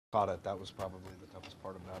Caught it. That was probably the toughest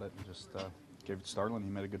part about it. And just gave it to Starlin. He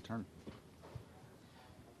made a good turn.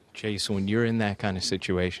 Chase, when you're in that kind of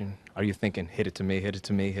situation, are you thinking, hit it to me, hit it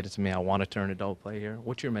to me, hit it to me, I want to turn a double play here?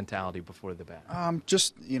 What's your mentality before the bat?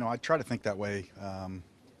 Just, I try to think that way,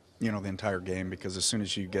 the entire game, because as soon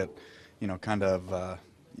as you get, kind of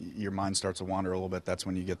your mind starts to wander a little bit, that's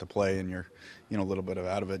when you get the play and you're, a little bit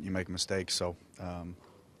out of it, you make a mistake. So,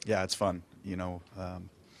 yeah, it's fun.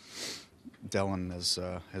 Dellin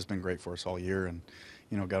has been great for us all year and,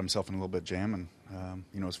 got himself in a little bit jam, and,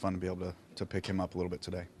 it was fun to be able to pick him up a little bit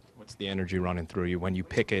today. What's the energy running through you when you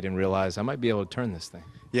pick it and realize I might be able to turn this thing?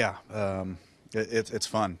 Yeah, it's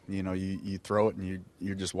fun. You throw it and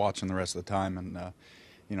you're just watching the rest of the time, and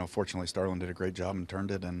fortunately Starlin did a great job and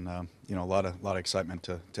turned it, and a lot of excitement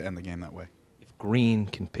to end the game that way. If Green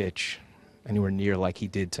can pitch anywhere near like he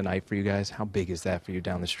did tonight for you guys, how big is that for you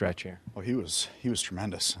down the stretch here? Well, he was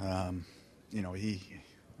tremendous. I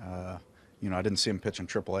didn't see him pitch in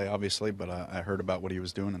AAA, obviously, but I heard about what he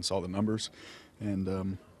was doing and saw the numbers.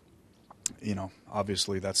 And,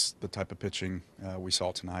 obviously that's the type of pitching we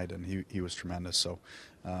saw tonight, and he was tremendous. So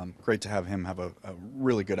great to have him have a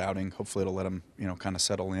really good outing. Hopefully it'll let him, kind of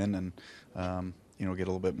settle in and, get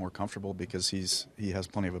a little bit more comfortable, because he has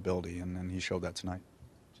plenty of ability, and he showed that tonight.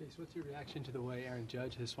 Chase, what's your reaction to the way Aaron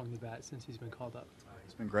Judge has swung the bat since he's been called up?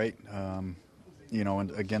 He's been great. And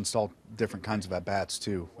against all different kinds of at-bats,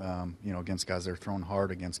 too. Against guys that are throwing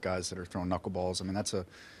hard, against guys that are throwing knuckleballs. I mean, that's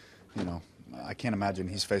I can't imagine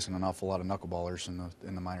he's facing an awful lot of knuckleballers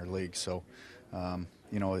in the minor leagues. So,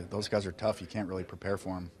 those guys are tough. You can't really prepare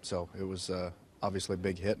for them. So it was obviously a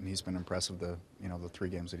big hit, and he's been impressive the 3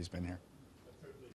 games that he's been here.